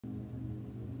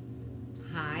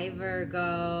Hi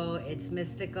Virgo, it's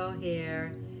Mystical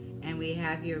here, and we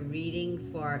have your reading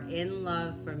for In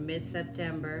Love for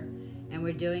mid-September, and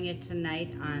we're doing it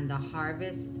tonight on the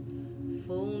harvest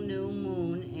full new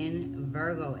moon in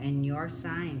Virgo in your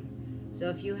sign. So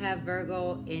if you have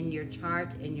Virgo in your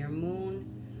chart, in your moon,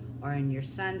 or in your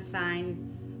sun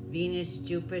sign, Venus,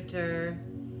 Jupiter,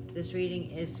 this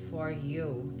reading is for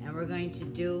you. And we're going to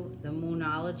do the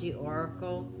Moonology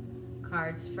Oracle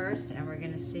cards first, and we're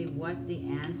going to see what the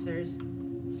answers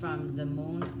from the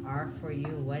moon are for you,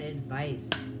 what advice.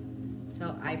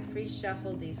 So I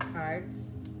pre-shuffled these cards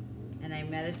and I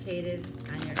meditated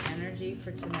on your energy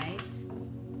for tonight,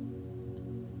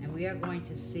 and we are going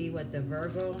to see what the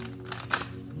Virgo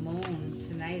moon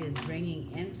tonight is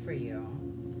bringing in for you.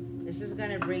 This is going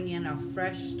to bring in a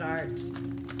fresh start,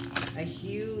 a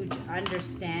huge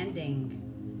understanding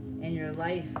in your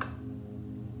life,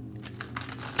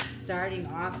 starting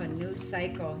off a new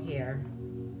cycle here.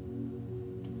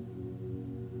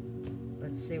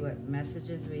 Let's see what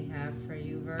messages we have for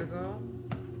you, Virgo.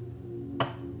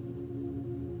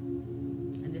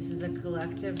 And this is a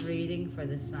collective reading for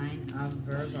the sign of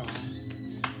Virgo.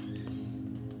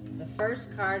 The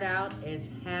first card out is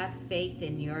Have Faith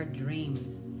in Your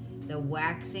Dreams, the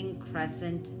waxing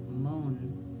crescent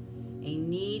moon. A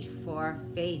need for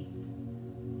faith.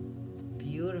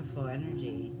 Beautiful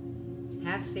energy.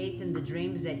 Have faith in the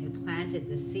dreams that you planted,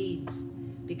 the seeds,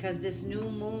 because this new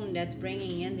moon that's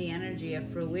bringing in the energy of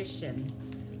fruition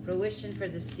for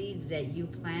the seeds that you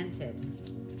planted.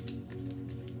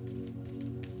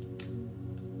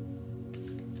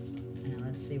 And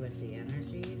let's see what the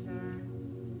energies are,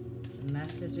 the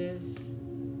messages.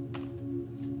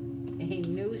 A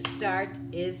new start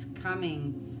is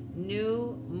coming.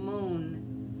 New moon,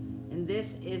 and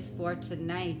this is for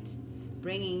tonight,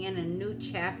 bringing in a new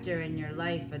chapter in your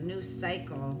life, a new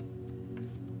cycle,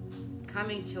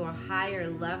 coming to a higher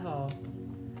level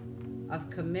of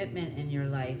commitment in your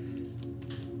life.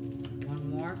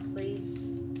 One more,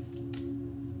 please.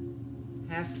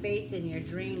 Have faith in your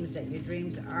dreams, that your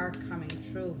dreams are coming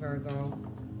true, Virgo.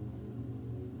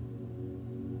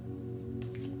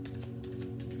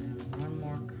 And one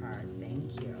more card,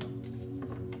 thank you.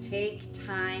 Take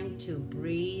time to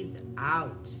breathe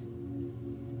out.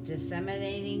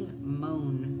 Disseminating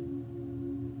moon.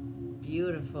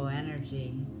 Beautiful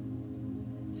energy.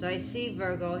 So I see,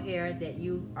 Virgo, here that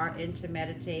you are into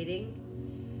meditating.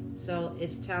 So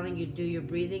it's telling you do your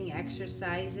breathing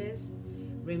exercises.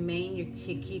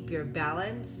 To keep your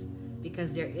balance,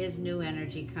 because there is new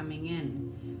energy coming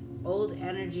in. Old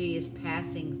energy is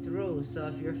passing through. So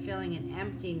if you're feeling an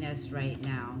emptiness right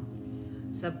now,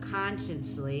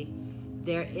 subconsciously,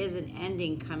 there is an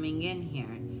ending coming in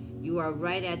here. You are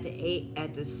right at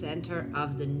the center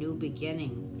of the new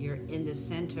beginning. You're in the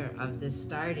center of the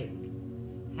starting.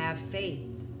 Have faith.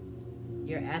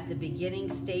 You're at the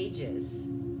beginning stages.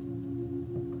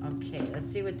 Okay, let's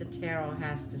see what the tarot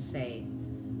has to say.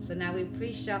 So now we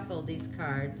pre-shuffle these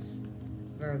cards,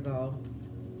 Virgo.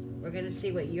 We're going to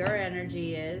see what your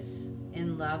energy is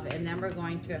in love, and then we're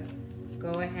going to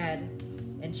go ahead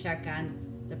and check on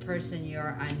the person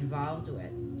you're involved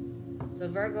with. So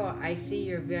Virgo, I see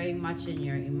you're very much in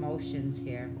your emotions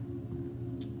here.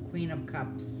 Queen of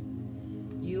Cups.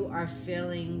 You are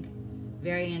feeling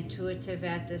very intuitive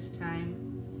at this time.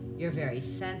 You're very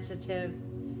sensitive.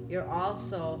 You're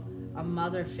also a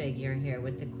mother figure here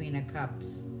with the Queen of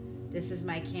Cups. This is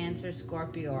my Cancer,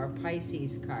 Scorpio, or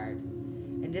Pisces card.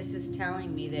 And this is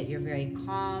telling me that you're very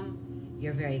calm,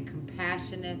 you're very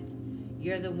compassionate,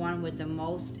 you're the one with the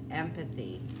most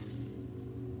empathy.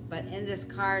 But in this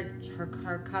card,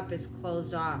 her cup is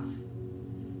closed off.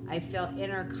 I feel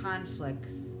inner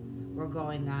conflicts were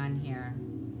going on here.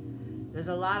 There's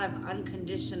a lot of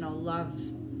unconditional love.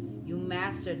 You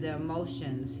mastered the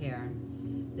emotions here.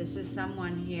 This is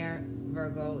someone here,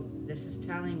 Virgo, this is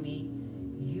telling me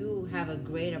you have a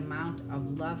great amount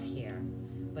of love here.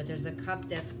 But there's a cup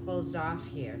that's closed off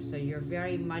here. So you're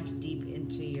very much deep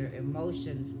into your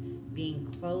emotions being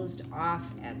closed off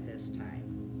at this time.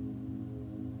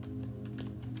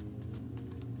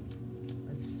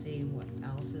 See what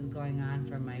else is going on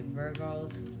for my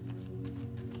Virgos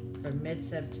for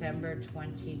mid-September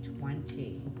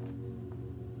 2020.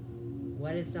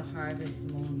 What is the harvest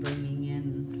moon bringing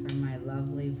in for my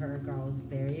lovely Virgos?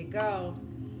 There you go.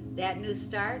 That new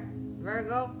start,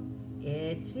 Virgo,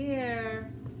 it's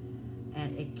here.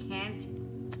 And it can't,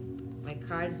 my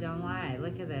cards don't lie.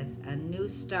 Look at this. A new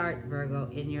start, Virgo,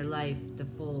 in your life, the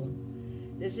Fool.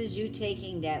 This is you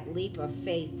taking that leap of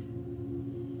faith.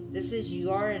 This is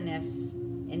Uranus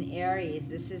in Aries.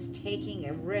 This is taking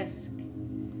a risk,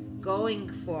 going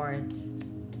for it,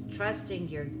 trusting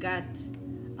your gut,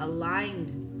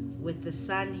 aligned with the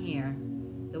sun here.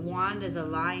 The wand is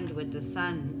aligned with the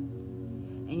sun.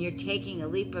 And you're taking a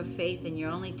leap of faith, and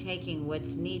you're only taking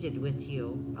what's needed with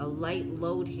you. A light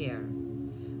load here.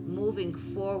 Moving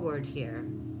forward here.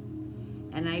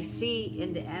 And I see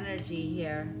in the energy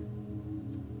here,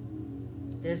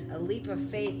 there's a leap of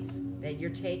faith that you're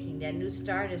taking. That new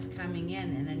start is coming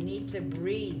in, and a need to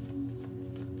breathe.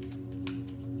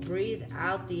 Breathe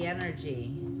out the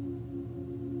energy.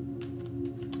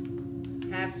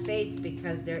 Have faith,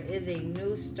 because there is a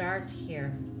new start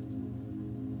here.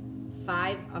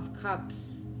 5 of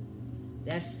Cups.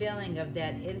 That feeling of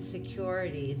that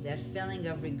insecurities, that feeling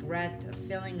of regret, a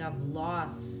feeling of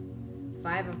loss.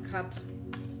 5 of Cups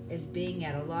is being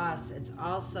at a loss. It's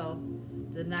also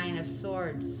the 9 of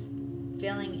Swords.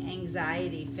 Feeling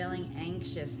anxiety, feeling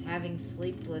anxious, having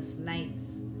sleepless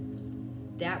nights.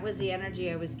 That was the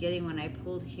energy I was getting when I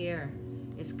pulled here.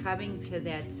 It's coming to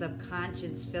that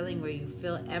subconscious feeling where you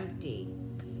feel empty.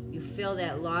 You feel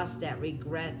that loss, that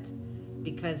regret,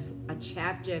 because a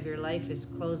chapter of your life is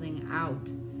closing out.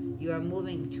 You are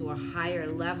moving to a higher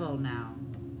level now.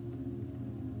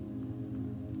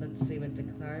 Let's see what the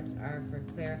cards are for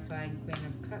clarifying Queen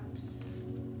of Cups.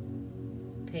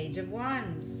 Page of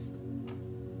Wands.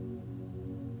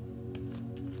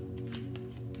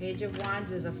 Page of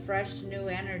Wands is a fresh new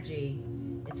energy.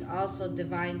 It's also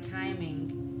divine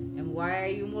timing. And why are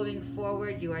you moving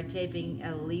forward? You are taking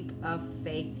a leap of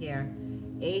faith here.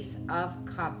 Ace of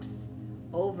Cups.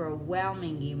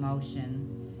 Overwhelming emotion.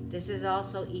 This is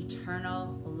also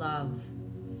eternal love.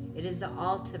 It is the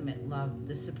ultimate love,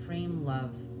 the supreme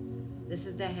love. This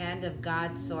is the hand of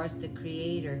God, Source, the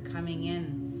Creator, coming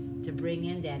in to bring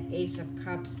in that Ace of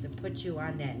Cups to put you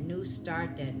on that new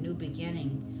start, that new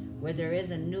beginning, where there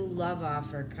is a new love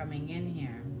offer coming in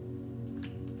here.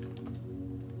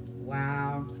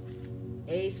 Wow.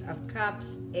 Ace of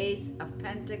Cups, Ace of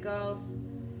Pentacles.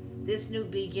 This new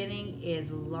beginning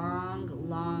is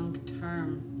long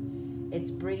term. It's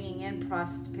bringing in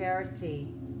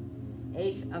prosperity.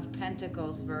 Ace of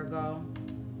Pentacles, Virgo.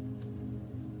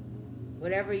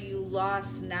 Whatever you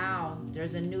lost now,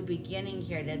 there's a new beginning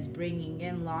here that's bringing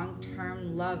in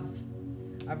long-term love.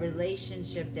 A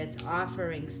relationship that's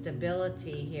offering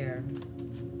stability here.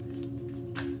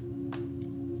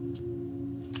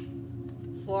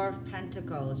 4 of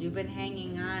Pentacles. You've been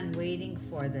hanging on, waiting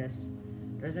for this.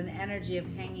 There's an energy of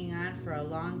hanging on for a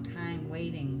long time,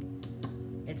 waiting.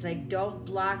 It's like, don't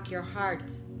block your heart.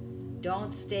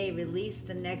 Don't stay. Release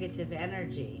the negative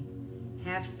energy.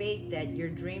 Have faith that your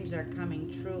dreams are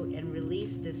coming true, and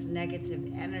release this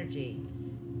negative energy.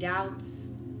 Doubts,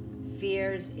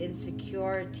 fears,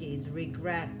 insecurities,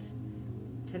 regret.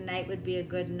 Tonight would be a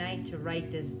good night to write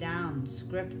this down,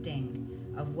 scripting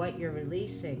of what you're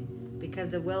releasing, because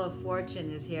the Wheel of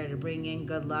Fortune is here to bring in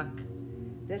good luck.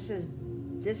 This is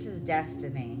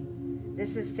destiny.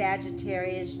 This is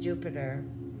Sagittarius, Jupiter,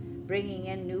 bringing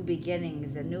in new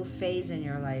beginnings, a new phase in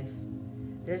your life.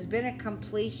 There's been a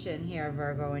completion here,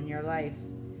 Virgo, in your life,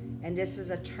 and this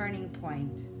is a turning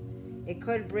point. It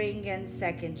could bring in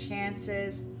second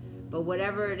chances, but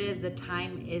whatever it is, the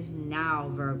time is now,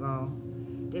 Virgo.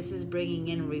 This is bringing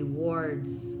in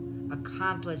rewards,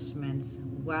 accomplishments.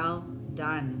 Well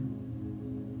done.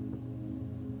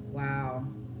 Wow.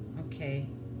 Okay.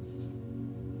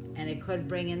 And it could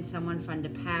bring in someone from the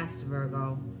past,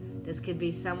 Virgo. This could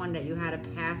be someone that you had a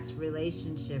past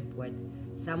relationship with.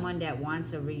 Someone that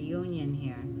wants a reunion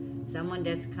here. Someone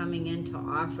that's coming in to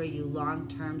offer you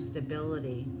long-term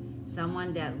stability.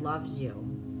 Someone that loves you.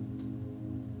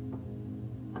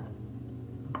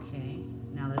 Okay,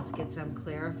 now let's get some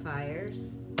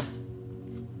clarifiers.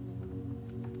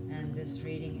 And this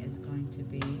reading is going to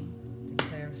be to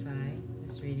clarify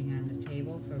this reading on the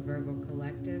table for Virgo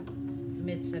Collective,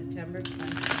 mid-September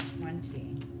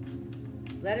 2020.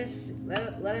 Let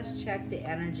us check the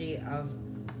energy of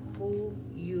who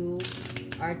you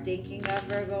are thinking of,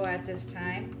 Virgo, at this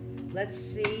time. Let's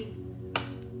see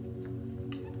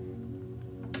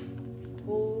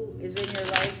who is in your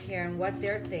life here and what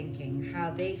they're thinking,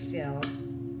 how they feel,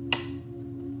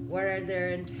 what are their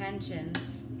intentions,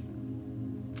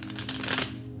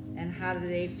 and how do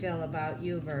they feel about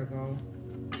you, Virgo.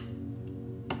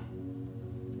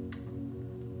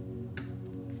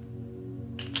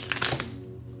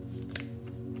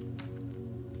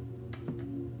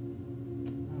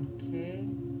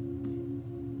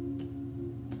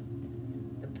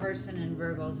 Person in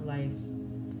Virgo's life.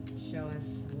 Show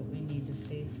us what we need to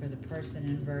see for the person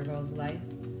in Virgo's life.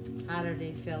 How do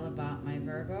they feel about my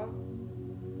Virgo?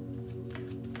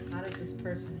 How does this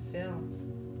person feel?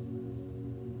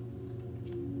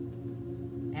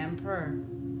 Emperor.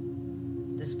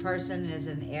 This person is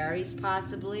an Aries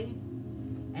possibly,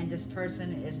 and this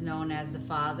person is known as the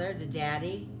father, the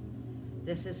daddy.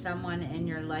 This is someone in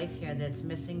your life here that's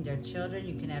missing their children.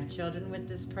 You can have children with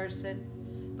this person,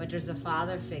 but there's a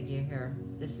father figure here.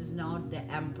 This is known the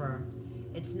Emperor.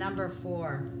 It's number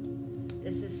 4.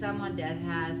 This is someone that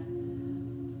has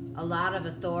a lot of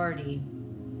authority,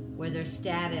 where their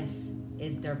status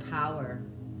is their power.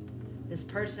 This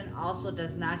person also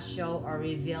does not show or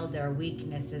reveal their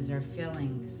weaknesses or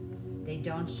feelings. They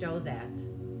don't show that.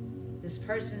 This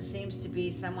person seems to be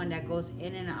someone that goes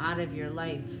in and out of your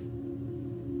life.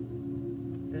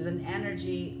 There's an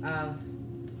energy of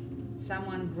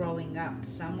someone growing up,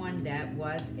 someone that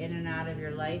was in and out of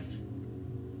your life,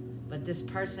 but this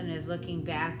person is looking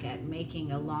back at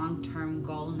making a long-term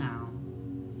goal now.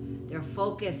 They're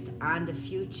focused on the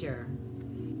future,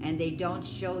 and they don't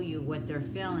show you what they're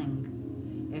feeling.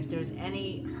 If there's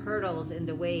any hurdles in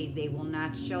the way, they will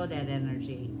not show that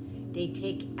energy. They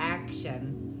take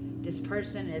action. This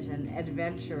person is an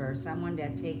adventurer, someone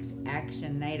that takes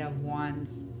action. Knight of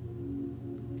Wands.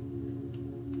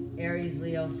 Aries,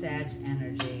 Leo, Sag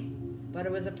energy. But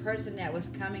it was a person that was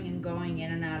coming and going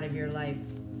in and out of your life.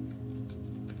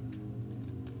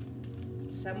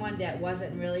 Someone that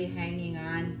wasn't really hanging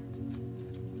on.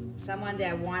 Someone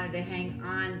that wanted to hang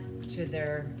on to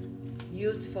their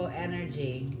youthful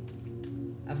energy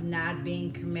of not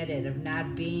being committed, of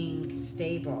not being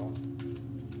stable,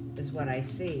 is what I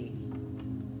see.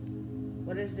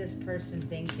 What is this person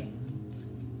thinking?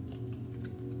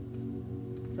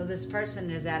 So this person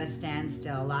is at a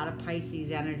standstill. A lot of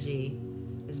Pisces energy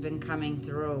has been coming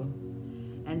through.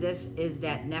 And this is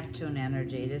that Neptune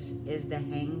energy. This is the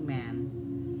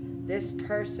Hangman. This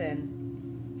person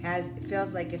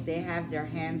feels like if they have their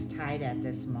hands tied at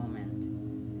this moment.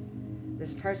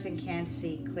 This person can't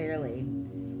see clearly.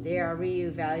 They are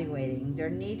reevaluating. There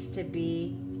needs to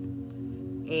be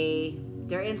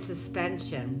they're in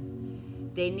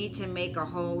suspension. They need to make a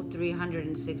whole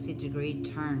 360-degree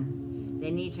turn.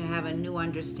 They need to have a new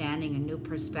understanding, a new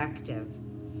perspective.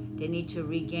 They need to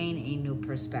regain a new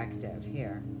perspective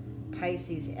here.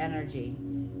 Pisces energy.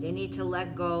 They need to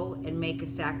let go and make a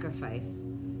sacrifice.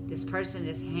 This person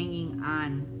is hanging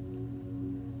on.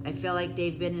 I feel like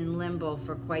they've been in limbo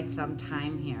for quite some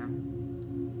time here.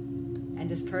 And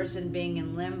this person being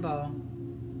in limbo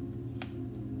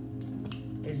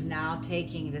is now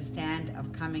taking the stand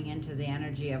of coming into the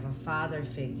energy of a father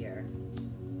figure.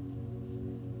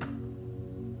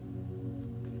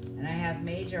 And I have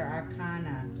major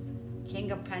arcana.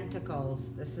 King of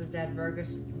Pentacles. This is that Virgo,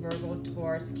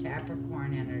 Taurus,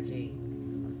 Capricorn energy.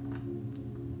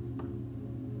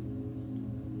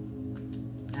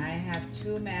 I have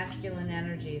 2 masculine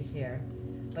energies here,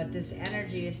 but this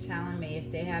energy is telling me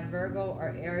if they have Virgo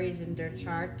or Aries in their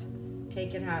chart,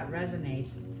 take it how it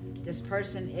resonates. This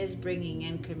person is bringing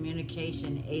in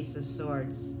communication, Ace of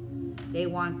Swords. They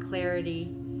want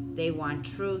clarity. They want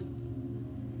truth.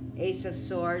 Ace of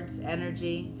Swords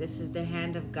energy. This is the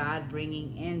hand of God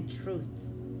bringing in truth.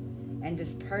 And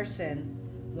this person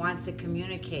wants to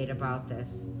communicate about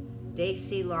this. They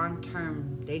see long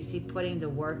term. They see putting the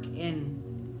work in.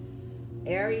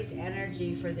 Aries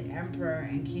energy for the Emperor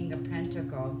and King of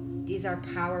Pentacles. These are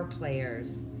power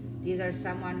players. These are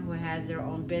someone who has their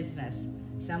own business.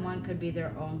 Someone could be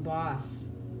their own boss.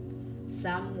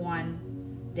 Someone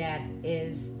that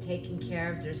is taking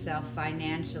care of themselves,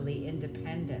 financially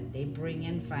independent. They bring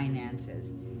in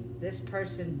finances. This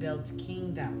person builds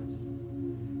kingdoms.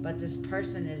 But this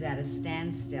person is at a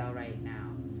standstill right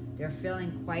now. They're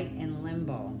feeling quite in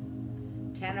limbo.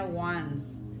 10 of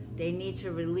Wands. They need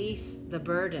to release the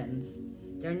burdens.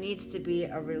 There needs to be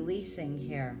a releasing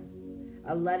here,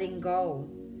 a letting go,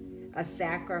 a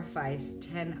sacrifice.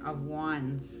 10 of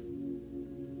Wands.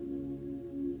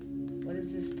 What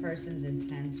is this person's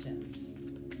intentions?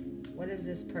 What is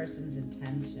this person's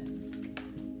intentions?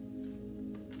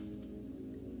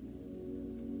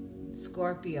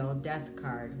 Scorpio, Death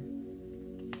card.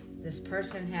 This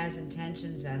person has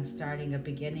intentions on starting a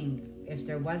beginning. If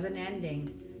there was an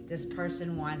ending, this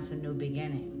person wants a new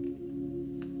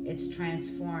beginning. It's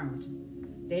transformed.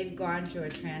 They've gone through a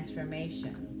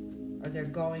transformation, or they're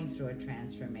going through a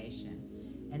transformation.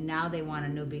 And now they want a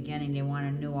new beginning. They want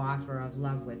a new offer of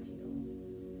love with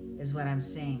you, is what I'm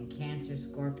saying. Cancer,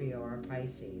 Scorpio, or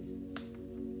Pisces.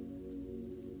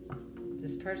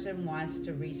 This person wants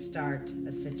to restart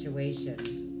a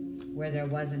situation where there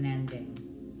was an ending.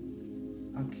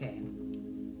 Okay.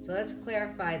 So let's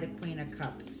clarify the Queen of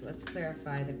Cups. Let's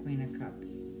clarify the Queen of Cups.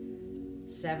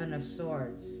 7 of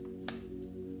Swords.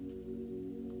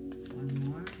 One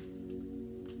more.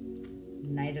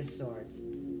 Knight of Swords.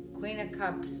 Queen of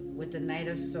Cups with the Knight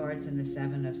of Swords and the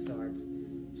Seven of Swords.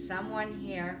 Someone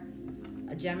here,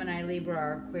 a Gemini, Libra,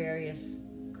 or Aquarius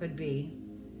could be,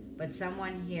 but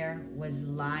someone here was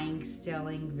lying,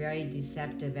 stealing, very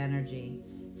deceptive energy.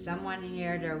 Someone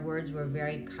here, their words were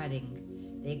very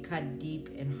cutting. They cut deep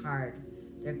and hard.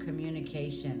 Their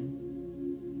communication.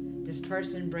 This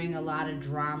person bring a lot of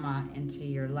drama into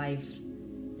your life.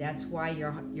 That's why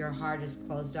your heart is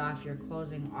closed off. You're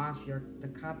closing off the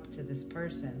cup to this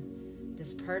person.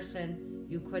 This person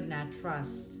you could not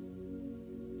trust.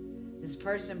 This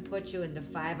person put you in the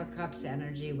Five of Cups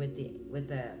energy with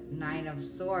the Nine of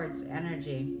Swords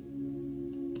energy,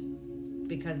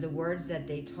 because the words that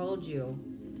they told you,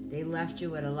 they left you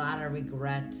with a lot of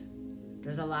regret.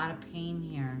 There's a lot of pain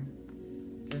here.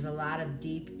 There's a lot of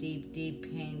deep, deep,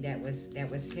 deep pain that was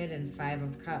hidden. Five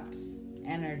of Cups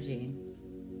energy.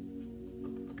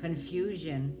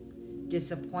 Confusion,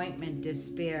 disappointment,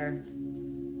 despair.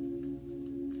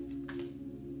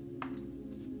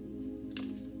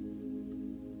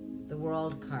 The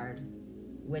World card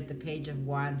with the Page of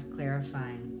Wands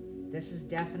clarifying. This is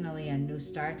definitely a new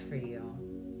start for you,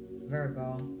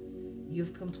 Virgo.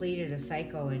 You've completed a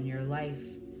cycle in your life.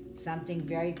 Something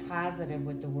very positive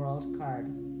with the World card.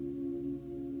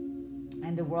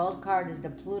 And the World card is the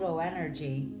Pluto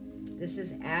energy. This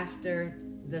is after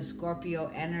the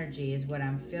Scorpio energy is what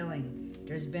I'm feeling.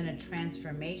 There's been a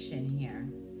transformation here.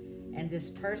 And this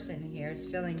person here is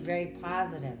feeling very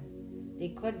positive. They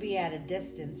could be at a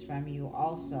distance from you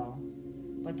also.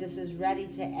 But this is ready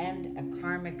to end a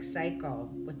karmic cycle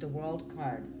with the World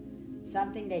card.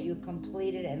 Something that you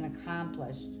completed and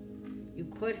accomplished. You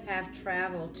could have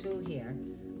traveled too here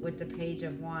with the Page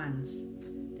of Wands.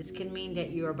 This can mean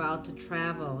that you're about to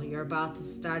travel. You're about to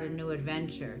start a new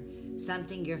adventure.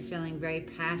 Something you're feeling very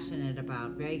passionate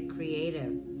about, very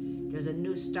creative. There's a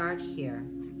new start here,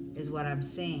 is what I'm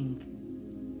seeing.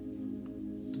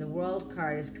 The World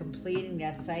card is completing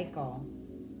that cycle.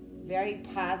 Very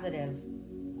positive.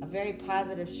 A very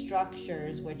positive structure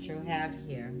is what you have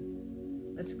here.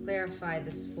 Let's clarify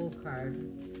this Fool card.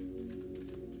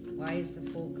 Why is the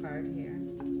Fool card here?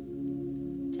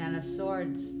 Ten of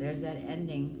Swords. There's that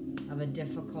ending of a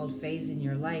difficult phase in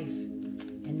your life.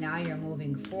 And now you're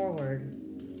moving forward.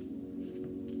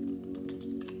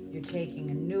 You're taking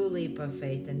a new leap of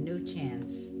faith, a new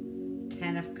chance.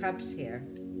 Ten of Cups here.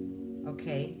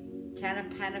 Okay. Ten of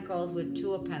Pentacles with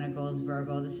Two of Pentacles,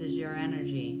 Virgo. This is your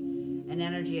energy. An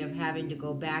energy of having to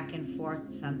go back and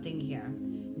forth. Something here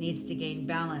needs to gain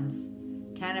balance.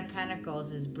 Ten of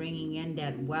Pentacles is bringing in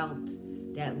that wealth,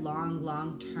 that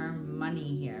long-term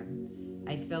money here.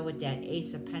 I feel with that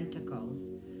Ace of Pentacles.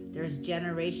 There's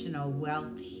generational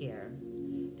wealth here.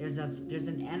 There's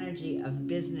an energy of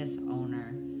business owner,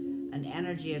 an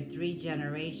energy of 3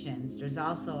 generations. There's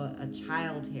also a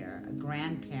child here, a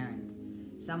grandparent.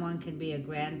 Someone can be a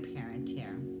grandparent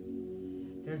here.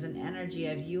 There's an energy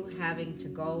of you having to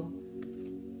go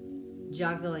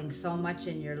juggling so much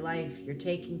in your life. You're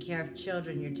taking care of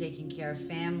children. You're taking care of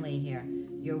family here.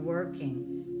 You're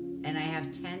working. And I have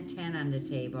 10-10 on the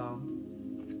table.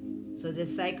 So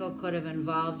this cycle could have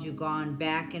involved you going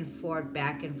back and forth,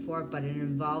 but it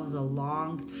involves a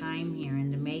long time here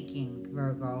in the making,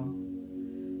 Virgo.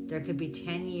 There could be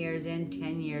 10 years in,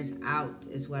 10 years out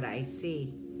is what I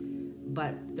see.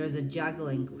 But there's a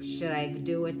juggling. Should I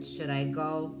do it? Should I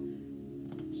go?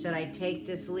 Should I take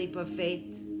this leap of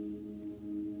faith?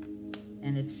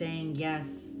 And it's saying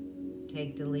yes,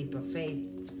 take the leap of faith.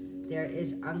 There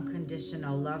is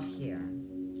unconditional love here.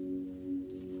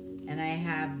 And I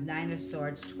have Nine of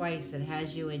Swords twice. It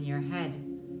has you in your head,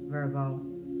 Virgo.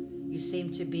 You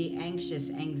seem to be anxious,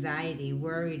 anxiety,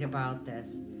 worried about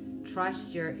this.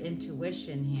 Trust your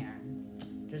intuition here.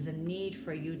 There's a need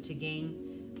for you to gain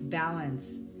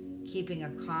balance, keeping a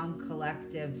calm,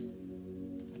 collective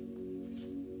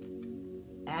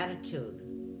attitude.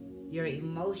 Your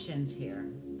emotions here.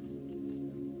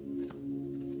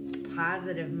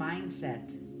 Positive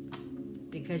mindset.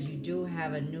 Because you do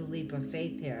have a new leap of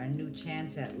faith here, a new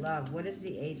chance at love. What is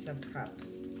the Ace of Cups?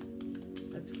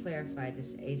 Let's clarify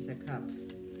this Ace of Cups.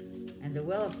 And the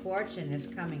Wheel of Fortune is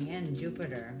coming in,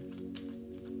 Jupiter.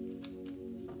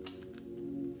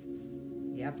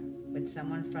 Yep, with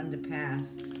someone from the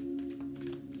past.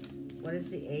 What is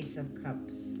the Ace of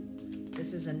Cups?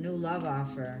 This is a new love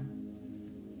offer.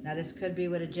 Now this could be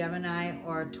with a Gemini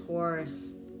or a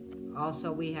Taurus.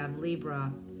 Also we have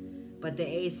Libra. But the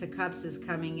Ace of Cups is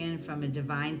coming in from a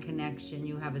divine connection.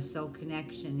 You have a soul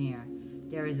connection here.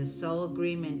 There is a soul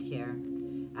agreement here.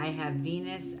 I have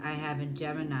Venus, I have a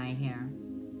Gemini here.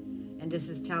 And this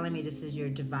is telling me this is your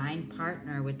divine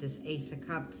partner with this Ace of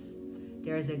Cups.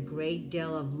 There is a great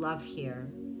deal of love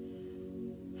here.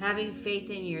 Having faith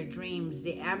in your dreams.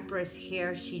 The Empress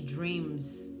here, she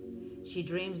dreams. She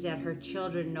dreams that her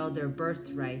children know their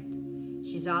birthright.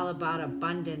 She's all about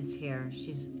abundance here.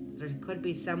 There could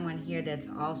be someone here that's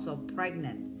also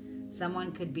pregnant.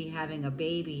 Someone could be having a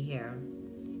baby here.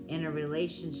 In a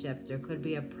relationship, there could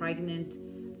be a pregnant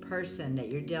person that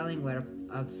you're dealing with,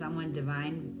 of someone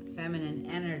divine feminine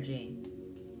energy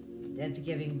that's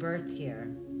giving birth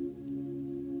here.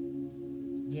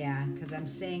 Yeah, because I'm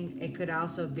seeing it could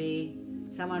also be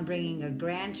someone bringing a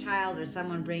grandchild or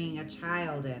someone bringing a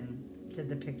child in to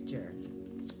the picture.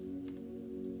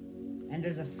 And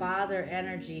there's a father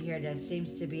energy here that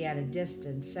seems to be at a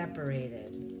distance,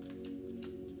 separated.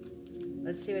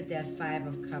 Let's see what that Five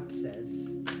of Cups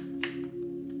is.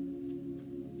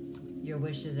 Your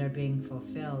wishes are being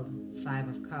fulfilled. Five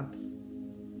of Cups.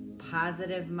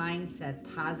 Positive mindset,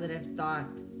 positive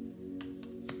thought.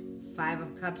 Five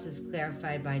of Cups is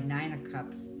clarified by Nine of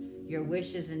Cups. Your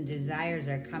wishes and desires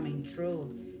are coming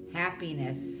true.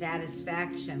 Happiness,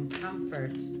 satisfaction,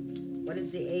 comfort. What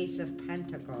is the Ace of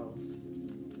Pentacles?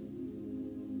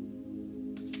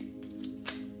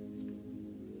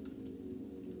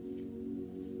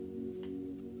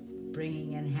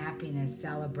 Bringing in happiness,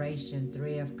 celebration.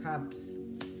 Three of Cups.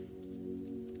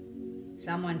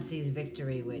 Someone sees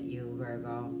victory with you,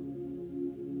 Virgo.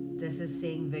 This is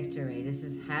seeing victory. This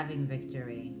is having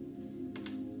victory.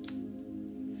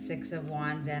 Six of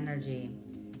Wands energy.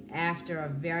 After a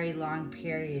very long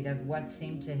period of what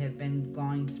seemed to have been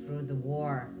going through the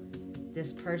war,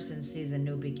 this person sees a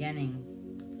new beginning,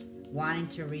 wanting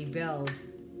to rebuild.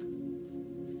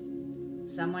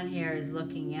 Someone here is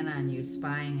looking in on you,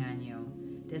 spying on you.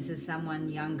 This is someone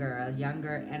younger, a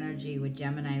younger energy with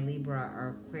Gemini, Libra,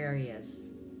 or Aquarius.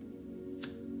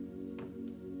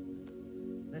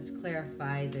 Let's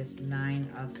clarify this Nine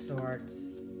of Swords.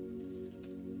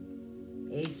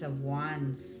 Ace of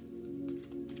Wands.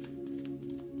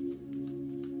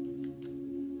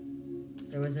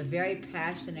 There was a very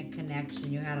passionate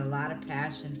connection. You had a lot of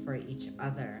passion for each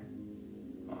other.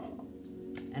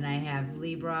 And I have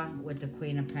Libra with the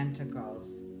Queen of Pentacles.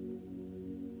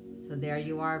 So there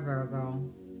you are, Virgo.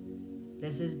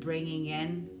 This is bringing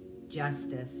in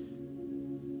justice,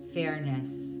 fairness.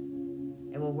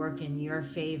 It will work in your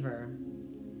favor.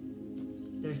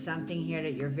 There's something here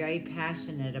that you're very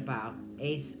passionate about.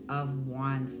 Ace of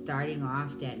Wands, starting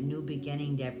off that new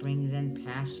beginning that brings in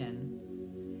passion.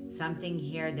 Something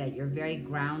here that you're very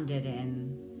grounded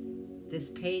in. The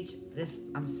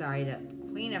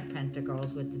Queen of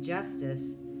Pentacles with the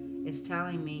Justice is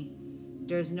telling me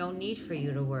there's no need for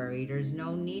you to worry. There's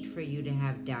no need for you to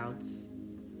have doubts.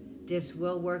 This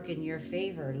will work in your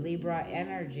favor. Libra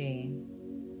energy.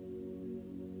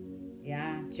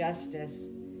 Yeah, justice.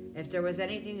 If there was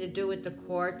anything to do with the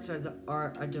courts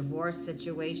or a divorce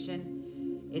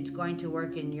situation, it's going to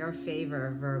work in your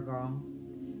favor, Virgo.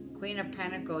 Queen of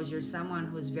Pentacles, you're someone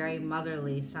who's very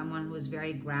motherly, someone who's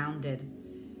very grounded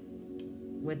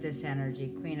with this energy.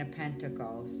 Queen of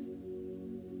Pentacles.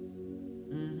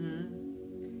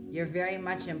 You're very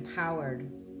much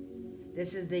empowered.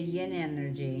 This is the yin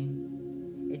energy.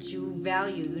 It's you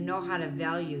value. You know how to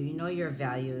value. You know your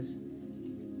values.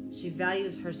 She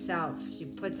values herself. She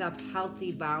puts up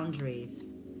healthy boundaries.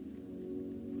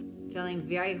 Feeling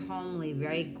very homely,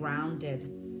 very grounded.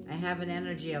 I have an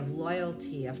energy of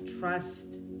loyalty, of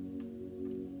trust,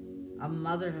 a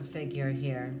mother figure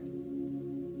here.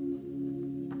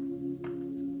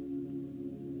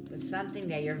 But something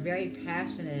that you're very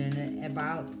passionate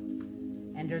about.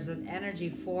 And there's an energy,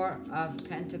 Four of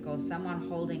Pentacles, someone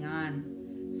holding on,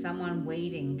 someone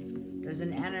waiting. There's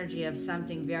an energy of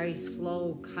something very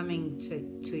slow coming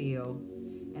to you.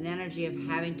 An energy of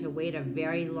having to wait a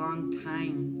very long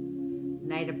time.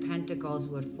 Knight of Pentacles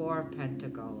with Four of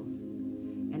Pentacles.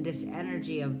 And this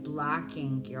energy of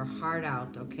blocking your heart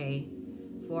out, okay?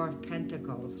 Four of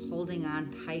Pentacles, holding on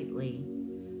tightly.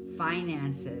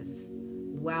 Finances,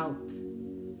 wealth.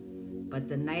 But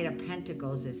the Knight of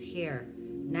Pentacles is here.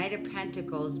 Knight of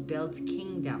Pentacles builds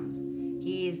kingdoms.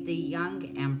 He is the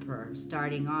young emperor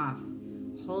starting off,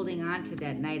 holding on to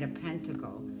that Knight of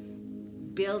Pentacles,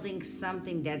 building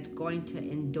something that's going to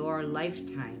endure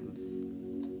lifetimes.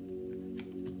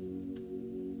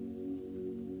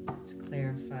 Let's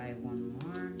clarify one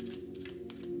more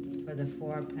for the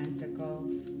Four of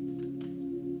Pentacles.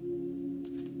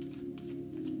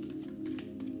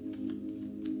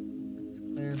 Let's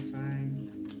clarify.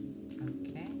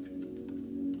 Okay.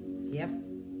 Yep.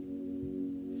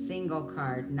 Single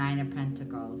card, Nine of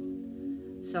Pentacles.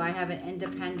 So I have an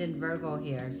independent Virgo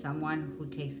here, someone who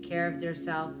takes care of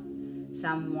themselves,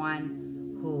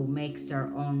 someone who makes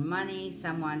their own money,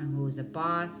 someone who's a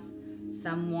boss,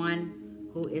 someone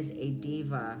who is a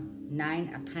diva.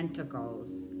 9 of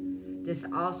Pentacles. This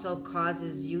also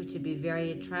causes you to be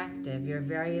very attractive. You're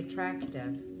very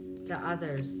attractive to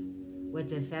others with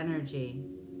this energy.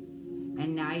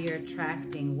 And now you're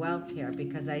attracting wealth here,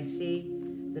 because I see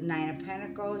the 9 of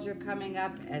Pentacles, you're coming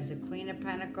up as the Queen of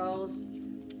Pentacles,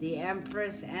 the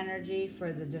Empress energy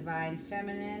for the Divine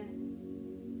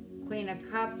Feminine, Queen of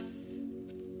Cups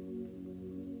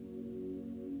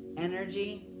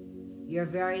energy. You're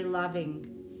very loving.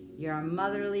 You're a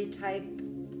motherly type.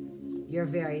 You're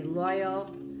very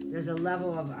loyal. There's a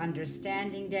level of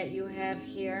understanding that you have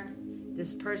here.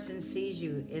 This person sees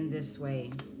you in this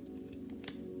way.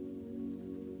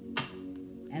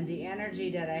 And the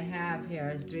energy that I have here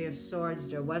is 3 of Swords.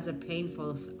 There was a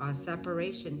painful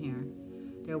separation here.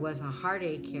 There was a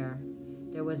heartache here.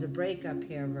 There was a breakup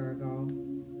here, Virgo.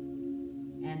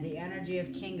 And the energy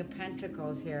of King of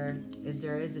Pentacles here is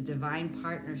there is a divine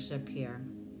partnership here.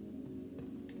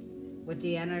 With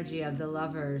the energy of the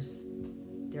Lovers,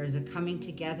 there's a coming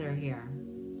together here.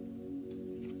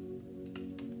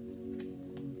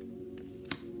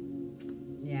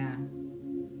 Yeah.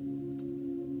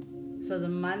 So the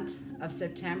month of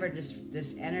September,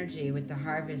 this energy with the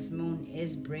harvest moon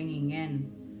is bringing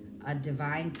in a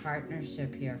divine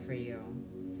partnership here for you.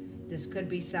 This could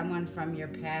be someone from your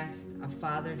past, a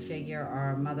father figure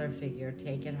or a mother figure.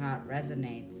 Take it how it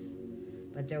resonates.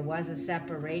 But there was a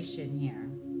separation here.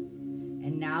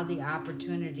 And now the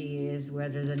opportunity is where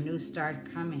there's a new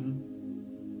start coming.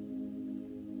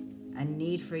 A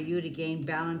need for you to gain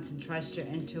balance and trust your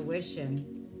intuition,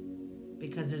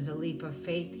 because there's a leap of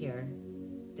faith here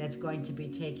that's going to be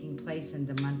taking place in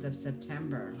the month of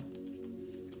September.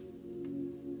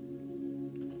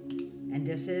 And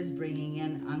this is bringing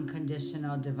in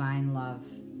unconditional divine love,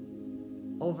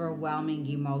 overwhelming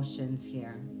emotions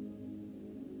here.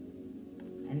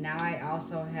 And now I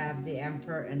also have the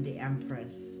Emperor and the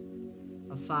Empress,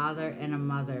 a father and a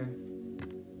mother.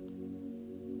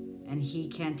 And he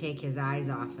can't take his eyes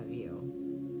off of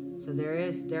you. So there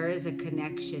is a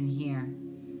connection here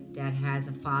that has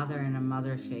a father and a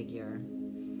mother figure.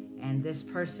 And this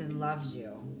person loves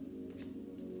you.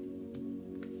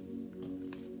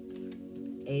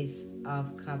 Ace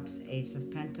of Cups, Ace of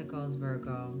Pentacles,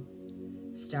 Virgo.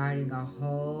 Starting a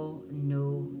whole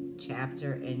new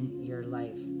chapter in your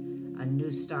life. A new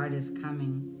start is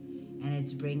coming, and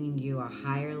it's bringing you a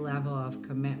higher level of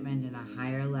commitment and a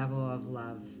higher level of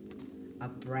love. A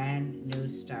brand new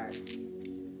start.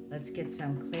 Let's get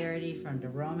some clarity from the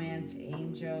romance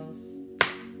angels.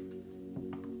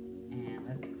 And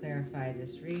let's clarify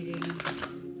this reading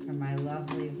for my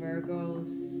lovely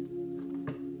Virgos.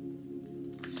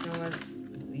 Show us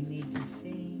what we need to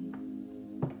see.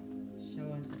 Show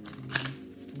us what we need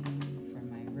to see for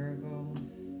my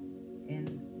Virgos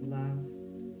in love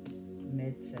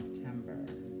mid-September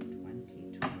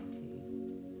 2020.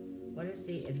 What is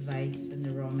the advice from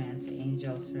the romance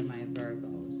angels for my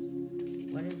Virgos?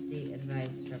 What is the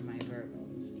advice for my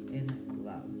Virgos in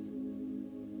love?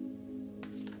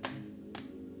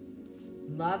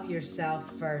 Love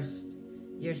yourself first.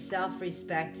 Your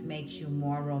self-respect makes you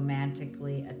more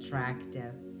romantically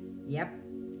attractive. Yep,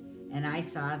 and I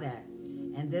saw that.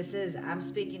 And this is, I'm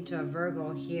speaking to a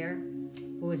Virgo here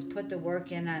who has put the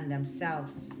work in on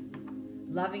themselves.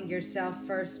 Loving yourself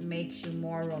first makes you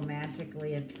more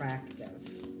romantically attractive.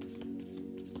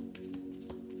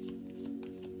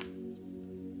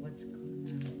 What's going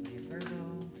on with my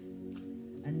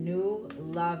Virgos? A new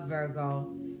love,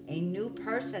 Virgo. A new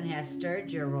person has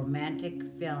stirred your romantic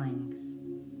feelings.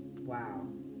 Wow.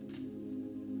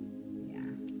 Yeah.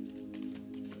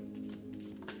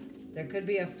 There could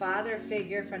be a father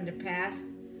figure from the past,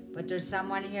 but there's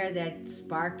someone here that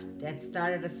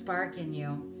started a spark in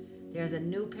you. There's a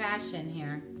new passion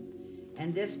here.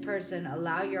 And this person,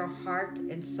 allow your heart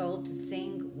and soul to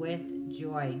sing with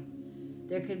joy.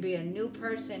 There could be a new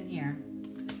person here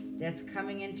that's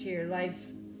coming into your life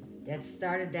that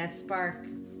started that spark.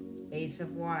 Ace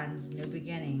of Wands, new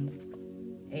beginning.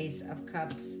 Ace of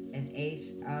Cups and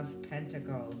Ace of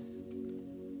Pentacles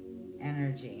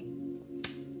energy.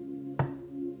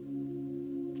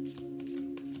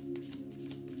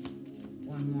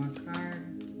 One more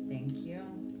card. Thank you.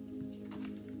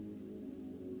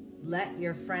 Let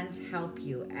your friends help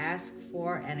you. Ask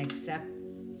for and accept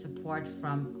support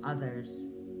from others.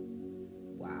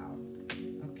 Wow.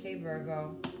 Okay,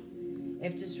 Virgo.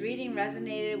 If this reading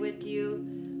resonated with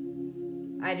you,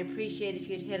 I'd appreciate if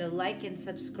you'd hit a like and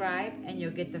subscribe, and you'll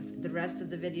get the rest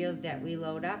of the videos that we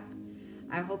load up.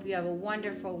 I hope you have a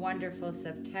wonderful, wonderful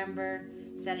September.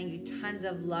 Sending you tons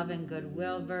of love and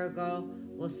goodwill, Virgo.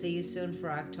 We'll see you soon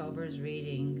for October's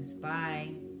readings.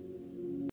 Bye.